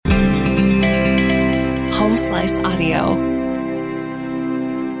Home Slice Audio.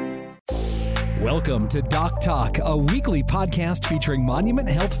 Welcome to Doc Talk, a weekly podcast featuring Monument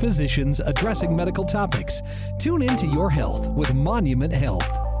Health physicians addressing medical topics. Tune into your health with Monument Health.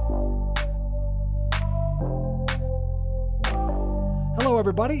 Hello,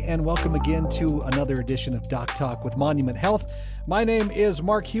 everybody, and welcome again to another edition of Doc Talk with Monument Health. My name is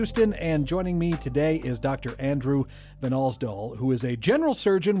Mark Houston, and joining me today is Dr. Andrew VanOsdol, who is a general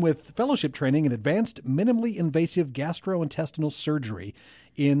surgeon with fellowship training in advanced minimally invasive gastrointestinal surgery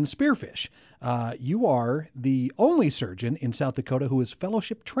in spearfish. You are the only surgeon in South Dakota who is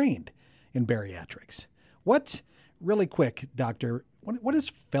fellowship trained in bariatrics. Really quick, doctor, what is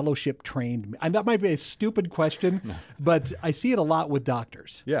fellowship trained? And that might be a stupid question, but I see it a lot with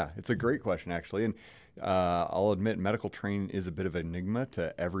doctors. Yeah, it's a great question, actually. And I'll admit medical training is a bit of an enigma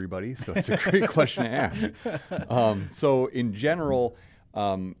to everybody, so it's a great question to ask. So in general,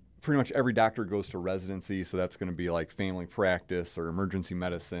 pretty much every doctor goes to residency, so that's going to be like family practice or emergency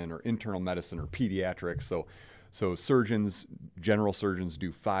medicine or internal medicine or pediatrics. So surgeons, general surgeons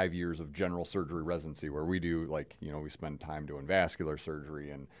do 5 years of general surgery residency, where we do we spend time doing vascular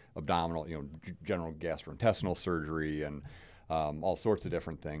surgery and abdominal, general gastrointestinal surgery and all sorts of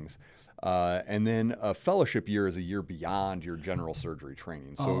different things. And then a fellowship year is a year beyond your general surgery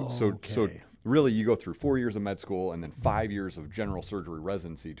training. So really you go through 4 years of med school and then 5 years of general surgery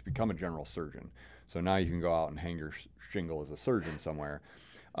residency to become a general surgeon. So now you can go out and hang your shingle as a surgeon somewhere.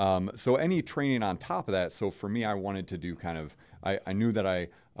 So any training on top of that, so for me, I wanted to do I knew that I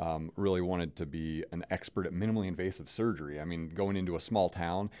really wanted to be an expert at minimally invasive surgery. I mean, going into a small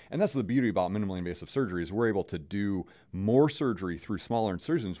town, and that's the beauty about minimally invasive surgery is we're able to do more surgery through smaller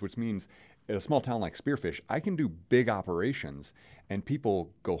incisions, which means at a small town like Spearfish, I can do big operations and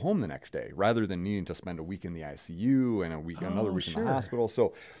people go home the next day rather than needing to spend a week in the ICU and another week in the hospital.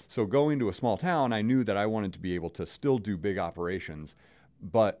 So going to a small town, I knew that I wanted to be able to still do big operations,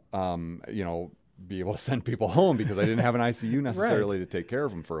 but be able to send people home because I didn't have an ICU necessarily to take care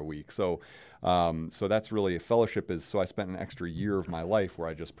of them for a week. So that's really a fellowship so I spent an extra year of my life where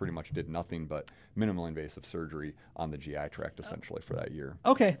I just pretty much did nothing but minimal invasive surgery on the GI tract essentially for that year.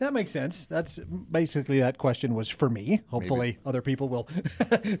 Okay, that makes sense. That's basically that question was for me. Hopefully other people will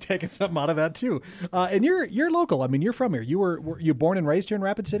take something out of that too. And you're local. I mean, you're from here. Were you born and raised here in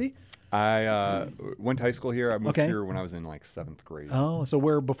Rapid City? I went to high school here. I moved here when I was in 7th grade. Oh, so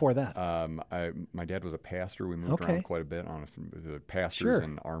where before that? My dad was a pastor. We moved around quite a bit on pastors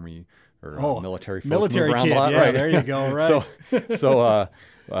and army or military folk. Military kid, a lot, yeah, right? There you go, right. So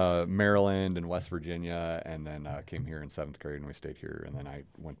Maryland and West Virginia, and then came here in 7th grade, and we stayed here, and then I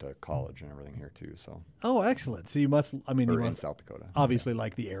went to college and everything here too. So. Oh, excellent. So you must in South Dakota. Obviously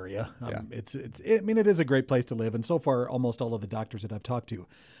like the area. It is a great place to live, and so far almost all of the doctors that I've talked to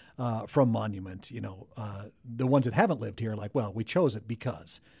from Monument, the ones that haven't lived here are like, well, we chose it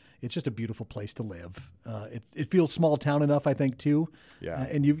because it's just a beautiful place to live. It feels small town enough, I think, too. Yeah.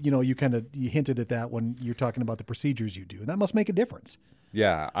 And you hinted at that when you're talking about the procedures you do, and that must make a difference.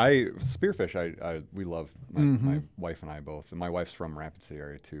 Yeah, Spearfish, we love my wife and I both, and my wife's from Rapid City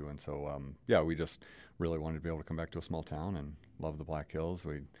area too, and so we just really wanted to be able to come back to a small town and love the Black Hills.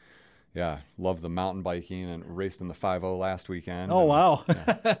 Love the mountain biking and raced in the 5.0 last weekend. Oh, wow.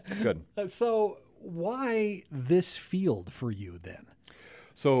 It's good. So why this field for you then?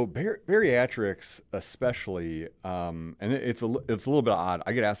 So bariatrics especially, and it's a little bit odd.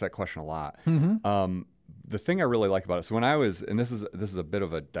 I get asked that question a lot. Mm-hmm. The thing I really like about it, so when I was, and this is a bit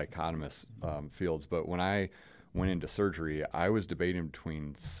of a dichotomous fields, but when I went into surgery, I was debating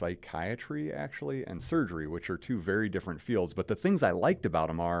between psychiatry actually and surgery, which are two very different fields. But the things I liked about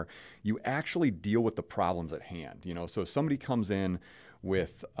them are you actually deal with the problems at hand. So if somebody comes in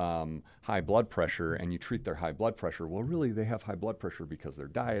with high blood pressure and you treat their high blood pressure, well, really they have high blood pressure because their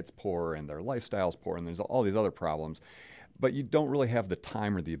diet's poor and their lifestyle's poor and there's all these other problems. But you don't really have the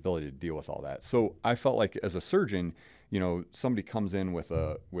time or the ability to deal with all that. So I felt like as a surgeon, somebody comes in with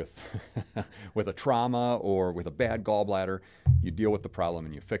a with a trauma or with a bad gallbladder, you deal with the problem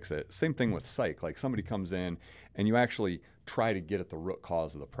and you fix it. Same thing with psych. Like somebody comes in and you actually try to get at the root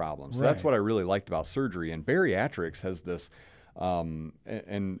cause of the problem. So that's what I really liked about surgery. And bariatrics has this, being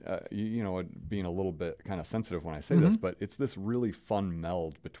a little bit kind of sensitive when I say this, but it's this really fun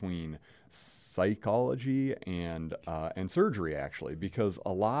meld between psychology and surgery actually, because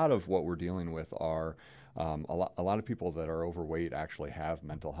a lot of what we're dealing with are a lot of people that are overweight actually have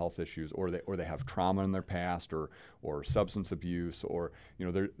mental health issues, or they have trauma in their past, or substance abuse, or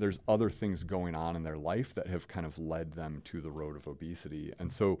there's other things going on in their life that have kind of led them to the road of obesity.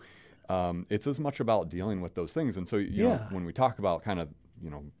 And so it's as much about dealing with those things. And so when we talk about kind of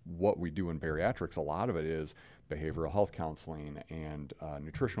what we do in bariatrics, a lot of it is behavioral health counseling and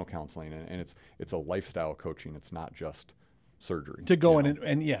nutritional counseling, and it's a lifestyle coaching. It's not just surgery. To go in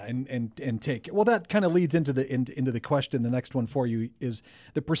and take it. Well, that kind of leads into the question. The next one for you is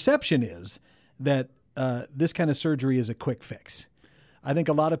the perception is that this kind of surgery is a quick fix. I think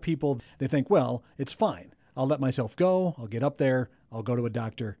a lot of people, they think, well, it's fine. I'll let myself go. I'll get up there. I'll go to a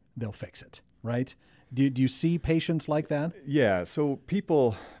doctor. They'll fix it, right? Do you see patients like that? Yeah. So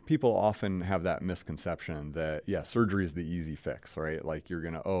people often have that misconception that, surgery is the easy fix, right? Like you're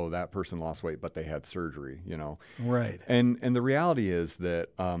going to, that person lost weight, but they had surgery, Right. And the reality is that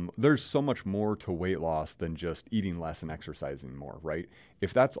there's so much more to weight loss than just eating less and exercising more, right?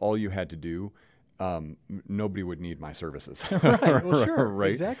 If that's all you had to do, nobody would need my services. Right. Well, sure. Right.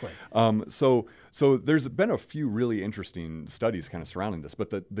 Exactly. So there's been a few really interesting studies kind of surrounding this,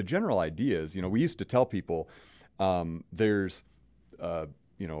 but the general idea is, we used to tell people there's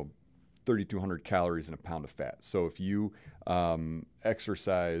 3,200 calories in a pound of fat. So if you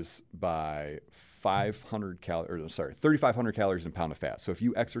exercise by 3,500 calories in a pound of fat. So if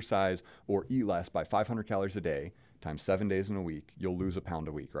you exercise or eat less by 500 calories a day times 7 days in a week, you'll lose a pound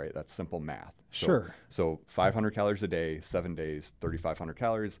a week, right? That's simple math. Sure. So 500 calories a day, 7 days, 3,500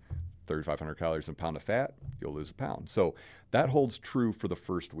 calories, 3,500 calories in a pound of fat, you'll lose a pound. So that holds true for the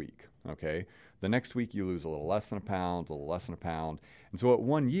first week, okay? The next week you lose a little less than a pound, a little less than a pound. And so at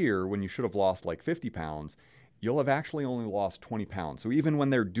 1 year, when you should have lost like 50 pounds, you'll have actually only lost 20 pounds. So even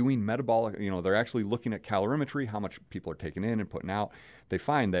when they're doing metabolic, they're actually looking at calorimetry, how much people are taking in and putting out, they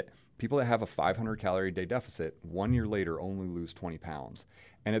find that people that have a 500 calorie a day deficit 1 year later only lose 20 pounds.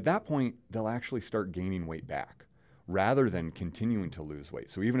 And at that point, they'll actually start gaining weight back rather than continuing to lose weight.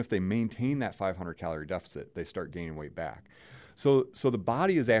 So even if they maintain that 500 calorie deficit, they start gaining weight back. So the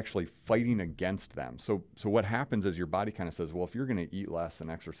body is actually fighting against them. So what happens is your body kind of says, well, if you're going to eat less and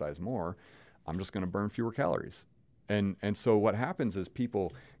exercise more, I'm just going to burn fewer calories. And so what happens is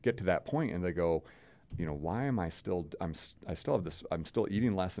people get to that point and they go, why am I still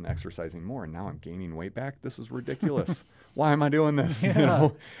eating less and exercising more, and now I'm gaining weight back? This is ridiculous. Why am I doing this? Yeah.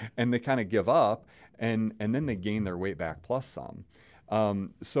 And they kind of give up, and then they gain their weight back plus some.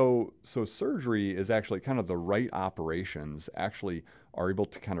 So surgery is actually kind of the right operations actually are able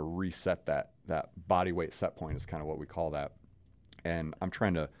to kind of reset that body weight set point is kind of what we call that. And I'm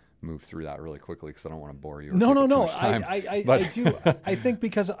trying to move through that really quickly because I don't want to bore you. No. I do. I think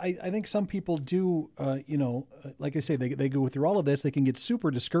because I think some people do, like I say, they go through all of this, they can get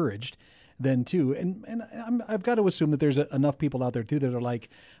super discouraged then too. And I've got to assume that there's enough people out there too that are like,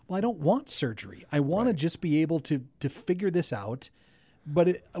 well, I don't want surgery. I want to just be able to figure this out.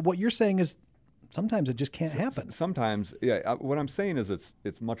 But what you're saying is sometimes it just can't happen. Sometimes, what I'm saying is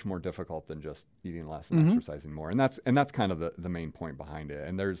it's much more difficult than just eating less and exercising more, and that's kind of the main point behind it.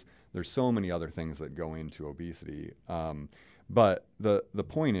 And there's so many other things that go into obesity, but the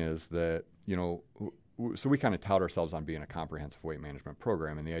point is that so we kind of tout ourselves on being a comprehensive weight management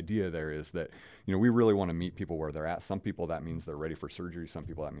program, and the idea there is that we really want to meet people where they're at. Some people that means they're ready for surgery. Some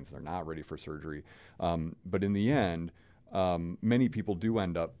people that means they're not ready for surgery. But in the end, many people do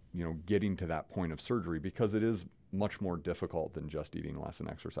end up, getting to that point of surgery because it is much more difficult than just eating less and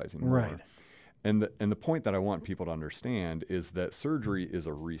exercising more. Right. And the point that I want people to understand is that surgery is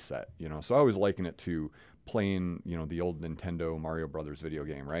a reset. So I always liken it to playing, the old Nintendo Mario Brothers video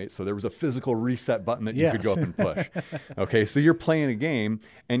game, right? So there was a physical reset button that you could go up and push. Okay, so you're playing a game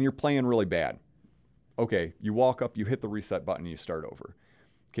and you're playing really bad. Okay, you walk up, you hit the reset button, and you start over.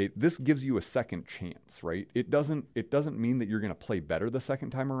 Okay, this gives you a second chance, right? It doesn't mean that you're going to play better the second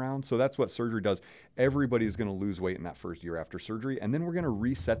time around. So that's what surgery does. Everybody's going to lose weight in that first year after surgery, and then we're going to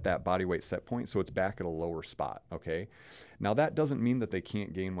reset that body weight set point so it's back at a lower spot, okay? Now that doesn't mean that they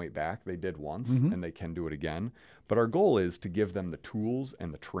can't gain weight back. They did once, and they can do it again. But our goal is to give them the tools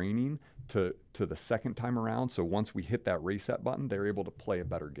and the training to the second time around. So once we hit that reset button, they're able to play a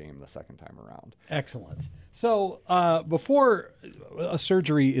better game the second time around. Excellent. So before a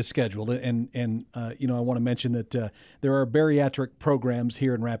surgery is scheduled, and I want to mention that there are bariatric programs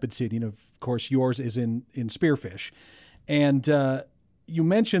here in Rapid City, and of course yours is in Spearfish. And you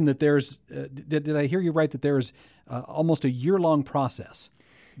mentioned that there's, did I hear you right, that there's almost a year-long process?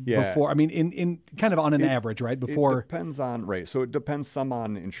 Yeah. Before, in kind of on an average, right? Before it depends on, right. So it depends some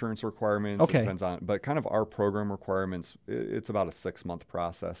on insurance requirements. Okay. It depends on, but kind of our program requirements, it's about a 6-month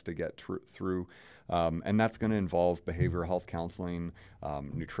process to get through. And that's going to involve behavioral health counseling,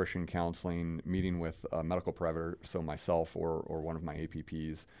 nutrition counseling, meeting with a medical provider, so myself or one of my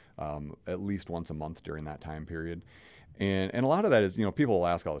APPs, at least once a month during that time period. And a lot of that is, people will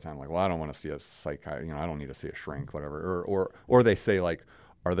ask all the time, like, well, I don't want to see a psychiatrist, I don't need to see a shrink, whatever. Or they say, like,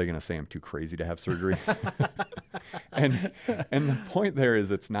 are they going to say I'm too crazy to have surgery? and the point there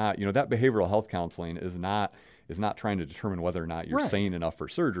is it's not, that behavioral health counseling is not trying to determine whether or not you're sane enough for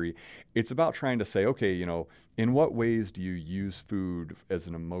surgery. It's about trying to say, okay, in what ways do you use food as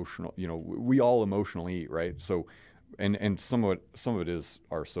an emotional, we all emotionally eat, right? So, and some of it is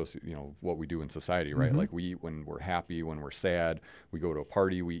our what we do in society, right? Like we eat when we're happy, when we're sad, we go to a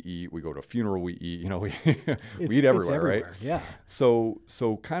party, we eat, we go to a funeral, we eat, we eat everywhere, right? Yeah. So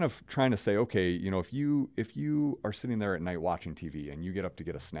kind of trying to say, okay, if you are sitting there at night watching TV and you get up to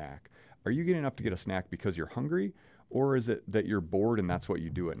get a snack, are you getting up to get a snack because you're hungry? Or is it that you're bored and that's what you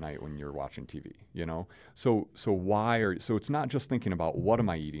do at night when you're watching TV, So it's not just thinking about what am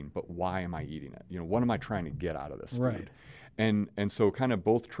I eating, but why am I eating it? What am I trying to get out of this food? Right. And so kind of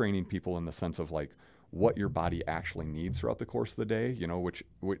both training people in the sense of like what your body actually needs throughout the course of the day, which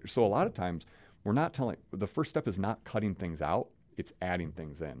so a lot of times the first step is not cutting things out. It's adding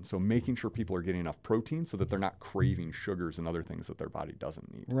things in. So making sure people are getting enough protein so that they're not craving sugars and other things that their body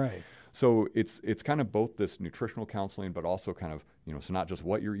doesn't need. Right. So it's kind of both this nutritional counseling, but also kind of, so not just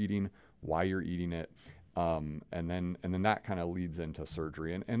what you're eating, why you're eating it. And then that kind of leads into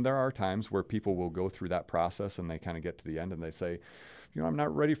surgery. And there are times where people will go through that process and they kind of get to the end and they say, I'm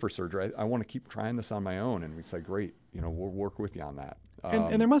not ready for surgery. I want to keep trying this on my own. And we say, great, we'll work with you on that.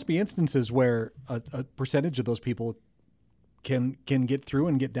 And there must be instances where a percentage of those people can get through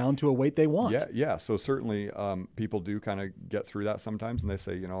and get down to a weight they want. Yeah. So certainly people do kind of get through that sometimes, and they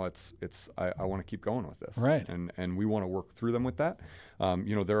say, I want to keep going with this. Right. And we want to work through them with that.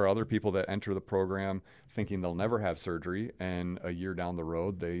 There are other people that enter the program thinking they'll never have surgery, and a year down the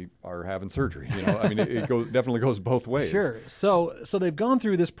road they are having surgery. It definitely goes both ways. Sure. So they've gone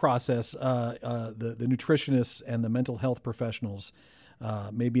through this process. The nutritionists and the mental health professionals,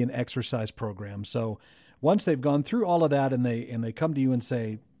 maybe an exercise program. So once they've gone through all of that and they come to you and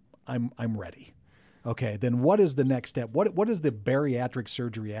say, I'm ready. Okay, then what is the next step? What does the bariatric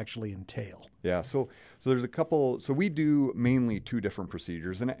surgery actually entail? Yeah, so there's a couple. So we do mainly two different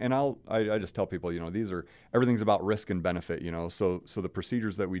procedures, and I just tell people, everything's about risk and benefit, So the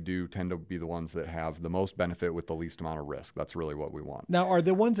procedures that we do tend to be the ones that have the most benefit with the least amount of risk. That's really what we want. Now, are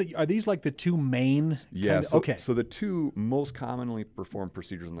these like the two main? Yeah. So the two most commonly performed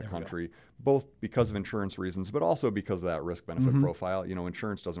procedures in the country, both because of insurance reasons, but also because of that risk benefit profile.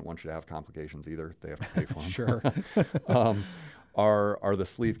 Insurance doesn't want you to have complications either. They have to pay for them. Sure. Are the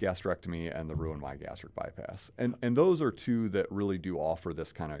sleeve gastrectomy and the Roux-en-Y gastric bypass. And those are two that really do offer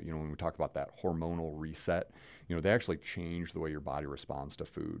this kind of, when we talk about that hormonal reset, they actually change the way your body responds to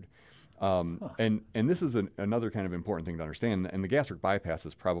food. And this is another kind of important thing to understand. And the gastric bypass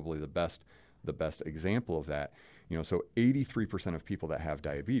is probably the best example of that. So 83% of people that have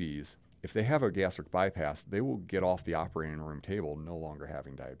diabetes, if they have a gastric bypass, they will get off the operating room table no longer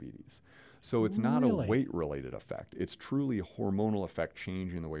having diabetes. So it's not a weight-related effect. It's truly a hormonal effect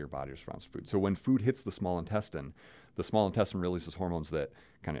changing the way your body responds to food. So when food hits the small intestine releases hormones that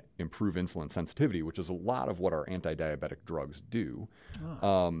kind of improve insulin sensitivity, which is a lot of what our anti-diabetic drugs do.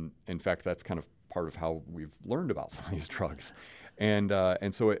 In fact, that's kind of part of how we've learned about some of these drugs. And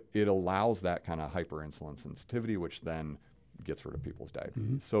so it allows that kind of hyperinsulin sensitivity, which then gets rid of people's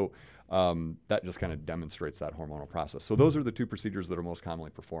diabetes. So that just kind of demonstrates that hormonal process. So those are the two procedures that are most commonly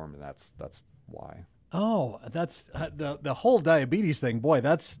performed, and that's why. Oh, that's the whole diabetes thing. Boy,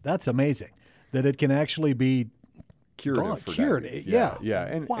 that's amazing that it can actually be cured. Yeah.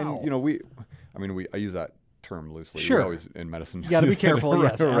 And wow. And I use that term loosely. Sure. We always in medicine. You got to be careful.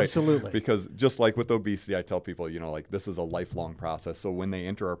 Yes, right. Absolutely. Because just like with obesity, I tell people, this is a lifelong process. So when they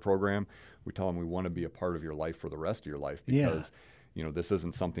enter our program, we tell them we want to be a part of your life for the rest of your life because, this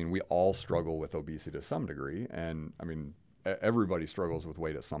isn't something we all struggle with obesity to some degree. And everybody struggles with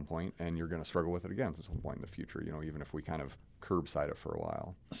weight at some point, and you're going to struggle with it again at some point in the future, even if we kind of curbside it for a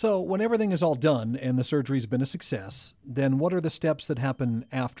while. So when everything is all done and the surgery's been a success, then what are the steps that happen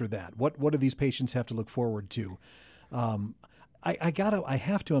after that? What do these patients have to look forward to? I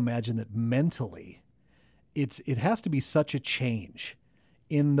have to imagine that mentally it has to be such a change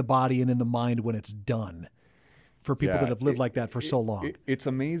in the body and in the mind when it's done for people that have lived like that for so long. It's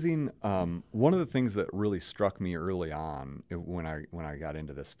amazing. One of the things that really struck me early on when I got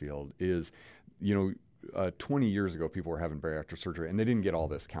into this field is, 20 years ago, people were having bariatric surgery and they didn't get all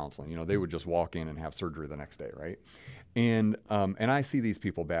this counseling. They would just walk in and have surgery the next day, right? And I see these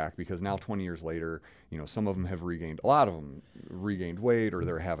people back because now 20 years later, some of them have a lot of them regained weight, or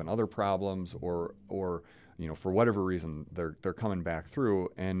they're having other problems, or for whatever reason, they're coming back through,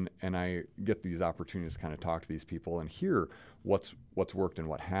 and I get these opportunities to kind of talk to these people and hear what's worked and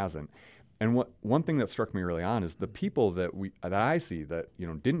what hasn't. And one thing that struck me early on is the people that I see that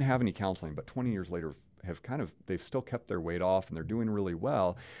didn't have any counseling, but 20 years later they've still kept their weight off and they're doing really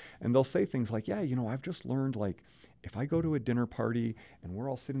well, and they'll say things like, yeah, I've just learned, like, if I go to a dinner party and we're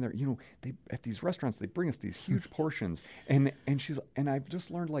all sitting there, they at these restaurants, they bring us these huge portions, and I've just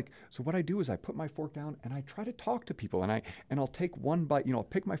learned, like, so what I do is I put my fork down and I try to talk to people, and I'll take one bite, I'll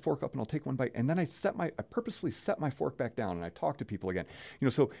pick my fork up and I'll take one bite, and then I purposefully set my fork back down and I talk to people again.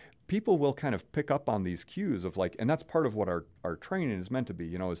 So people will kind of pick up on these cues of, like, and that's part of what our training is meant to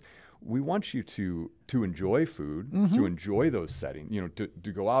be, is we want you to enjoy food, to enjoy those settings,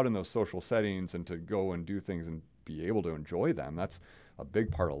 to go out in those social settings and to go and do things and be able to enjoy them. That's a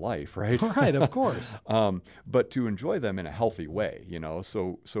big part of life, right? Right, of course. But to enjoy them in a healthy way,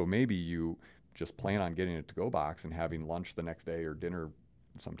 so maybe you just plan on getting a to-go box and having lunch the next day or dinner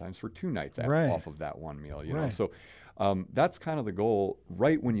sometimes for 2 nights off of that one meal, know. So that's kind of the goal.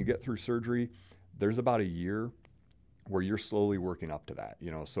 Right when you get through surgery, there's about a year where you're slowly working up to that,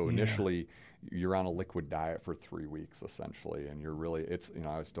 So initially you're on a liquid diet for 3 weeks essentially, and you're really, I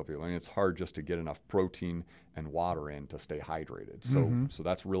always tell people, it's hard just to get enough protein and water in to stay hydrated. So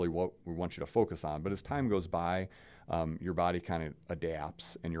that's really what we want you to focus on. But as time goes by, your body kind of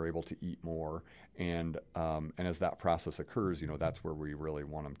adapts and you're able to eat more. And as that process occurs, that's where we really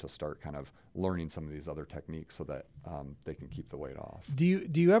want them to start kind of learning some of these other techniques so that they can keep the weight off. Do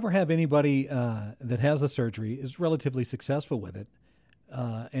you ever have anybody that has the surgery, is relatively successful with it,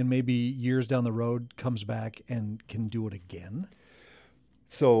 and maybe years down the road comes back and can do it again?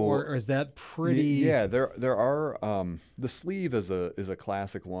 So, or is that pretty? Yeah, there are. The sleeve is a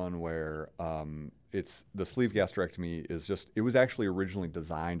classic one where it's the sleeve gastrectomy it was actually originally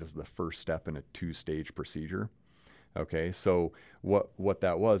designed as the first step in a 2-stage procedure. Okay, so what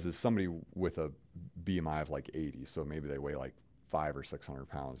that was is somebody with a BMI of like 80, so maybe they weigh like 500 or 600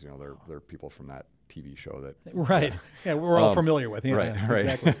 pounds. They're people from that TV show that right. Yeah, we're all familiar with. Yeah,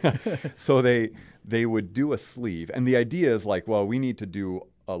 right. Exactly. So they would do a sleeve, and the idea is like, well, we need to do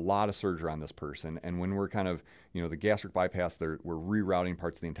a lot of surgery on this person, and when we're kind of the gastric bypass, we're rerouting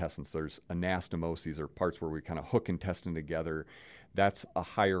parts of the intestines. There's anastomoses, or parts where we kind of hook intestine together. That's a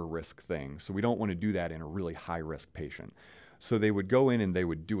higher risk thing, so we don't want to do that in a really high risk patient. So they would go in and they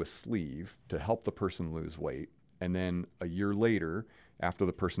would do a sleeve to help the person lose weight, and then a year later, after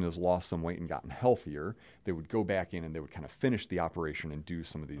the person has lost some weight and gotten healthier, they would go back in and they would kind of finish the operation and do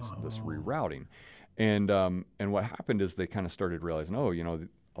some of this rerouting. And what happened is they kind of started realizing,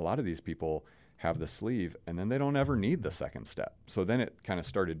 a lot of these people have the sleeve and then they don't ever need the second step. So then it kind of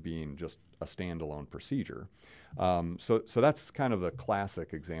started being just a standalone procedure. So that's kind of the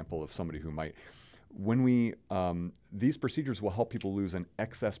classic example of somebody who might, when these procedures will help people lose an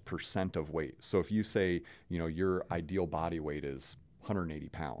excess % of weight. So if you say, your ideal body weight is 180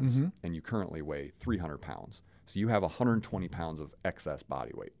 pounds and you currently weigh 300 pounds. So you have 120 pounds of excess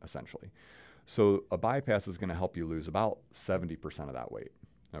body weight, essentially. So a bypass is going to help you lose about 70% of that weight,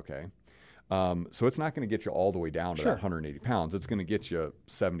 okay? So it's not going to get you all the way down to that 180 pounds. It's going to get you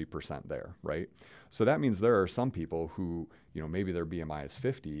 70% there, right? So that means there are some people who, maybe their BMI is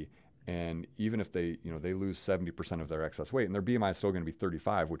 50, and even if they lose 70% of their excess weight, and their BMI is still going to be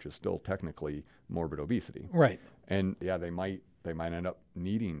 35, which is still technically morbid obesity. Right. And yeah, they might end up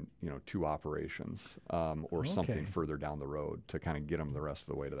needing, 2 operations or something further down the road to kind of get them the rest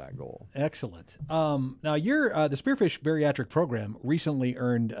of the way to that goal. Excellent. Now, the Spearfish Bariatric program recently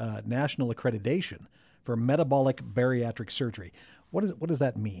earned national accreditation for metabolic bariatric surgery. What does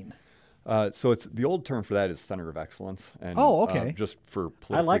that mean? So it's the old term for that is Center of Excellence. And, just for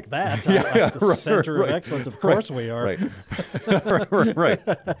politically, I like that. The Center of Excellence. Of course we are. Right. Right.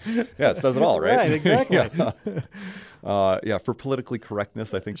 Yeah, it says it all, right? Right. Exactly. For politically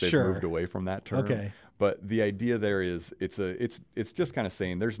correctness, I think they've moved away from that term. Okay. But the idea there is it's just kind of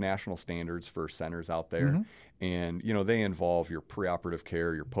saying there's national standards for centers out there, and they involve your preoperative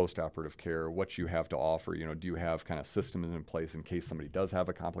care, your postoperative care, what you have to offer. Do you have kind of systems in place in case somebody does have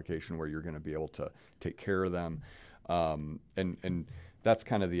a complication where you're going to be able to take care of them, and that's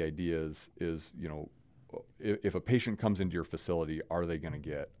kind of the idea is if a patient comes into your facility, are they going to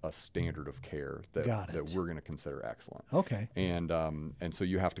get a standard of care that we're going to consider excellent? Okay. And so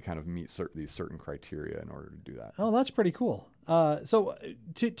you have to kind of meet these certain criteria in order to do that. Oh, that's pretty cool. So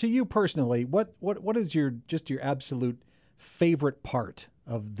to you personally, what is your absolute favorite part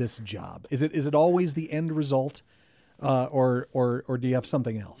of this job? Is it always the end result, or do you have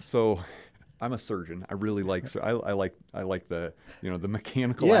something else? So I'm a surgeon. I really like I like the the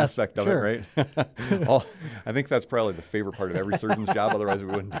mechanical Yes, aspect of sure. it, right? I think that's probably the favorite part of every surgeon's job. Otherwise, we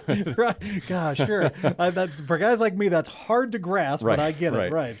wouldn't do it. Right. Gosh, sure. That's for guys like me. That's hard to grasp, but I get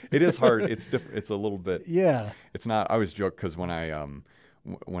it. Right. It is hard. It's it's a little bit. Yeah. It's not. I always joke because when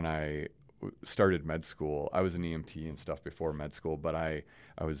I started med school, I was an EMT and stuff before med school, but I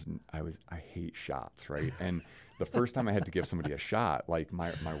hate shots, right? And the first time I had to give somebody a shot, like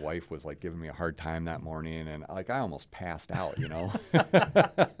my wife was like giving me a hard time that morning, and like I almost passed out, and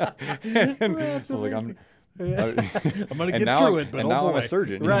so like I'm gonna get now through it, but now boy. I'm a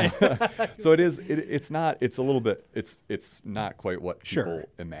surgeon, right? So it's not quite what people Sure.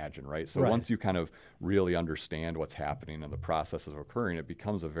 imagine, right? So Right. once you kind of really understand what's happening and the processes occurring, it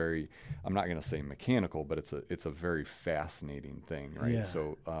becomes a very, I'm not going to say mechanical, but it's a very fascinating thing, right? Yeah.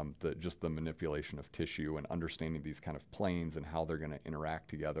 So just the manipulation of tissue and understanding these kind of planes and how they're going to interact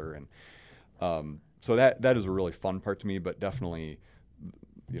together, and so that is a really fun part to me, but definitely.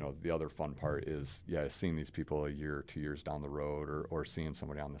 The other fun part is, seeing these people a year or 2 years down the road, or seeing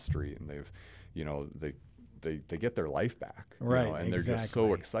somebody on the street and they've, they get their life back, Right, and they're just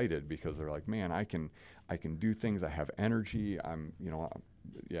so excited because they're like, man, I can do things. I have energy.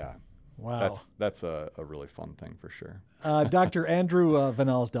 Wow. That's a really fun thing for sure. Dr. Andrew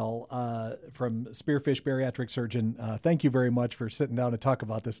VanOsdol from Spearfish Bariatric Surgeon, thank you very much for sitting down to talk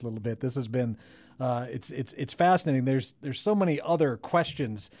about this a little bit. This has been it's fascinating. There's so many other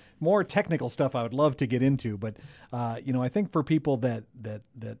questions, more technical stuff I would love to get into, but I think for people that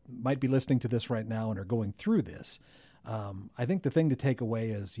might be listening to this right now and are going through this, I think the thing to take away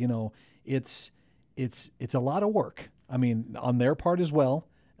is it's a lot of work. I mean, on their part as well.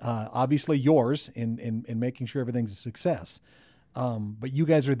 Obviously yours in making sure everything's a success. But you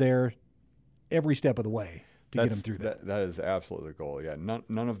guys are there every step of the way to get them through that. That is absolutely the goal. Yeah.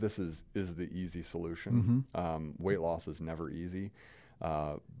 None of this is the easy solution. Mm-hmm. Weight loss is never easy.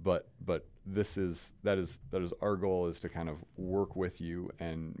 But that is our goal, is to kind of work with you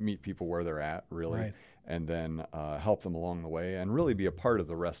and meet people where they're at, really. Right. And then help them along the way and really be a part of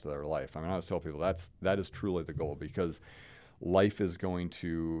the rest of their life. I mean, I always tell people that is truly the goal, because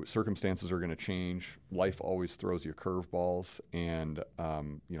circumstances are going to change. Life always throws you curveballs. And,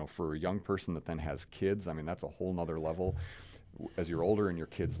 for a young person that then has kids, I mean, that's a whole nother level. As you're older and your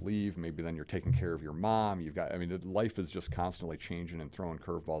kids leave, maybe then you're taking care of your mom. Life is just constantly changing and throwing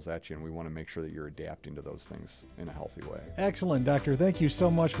curveballs at you. And we want to make sure that you're adapting to those things in a healthy way. Excellent, Doctor. Thank you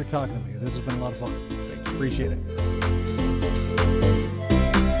so much for talking to me. This has been a lot of fun. Thank you. Appreciate it.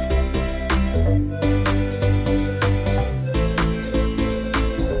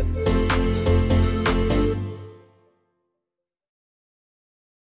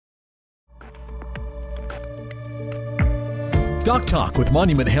 Doc Talk with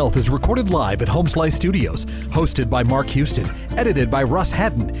Monument Health is recorded live at Home Slice Studios, hosted by Mark Houston, edited by Russ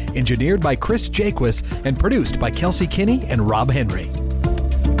Haddon, engineered by Chris Jaquist, and produced by Kelsey Kinney and Rob Henry.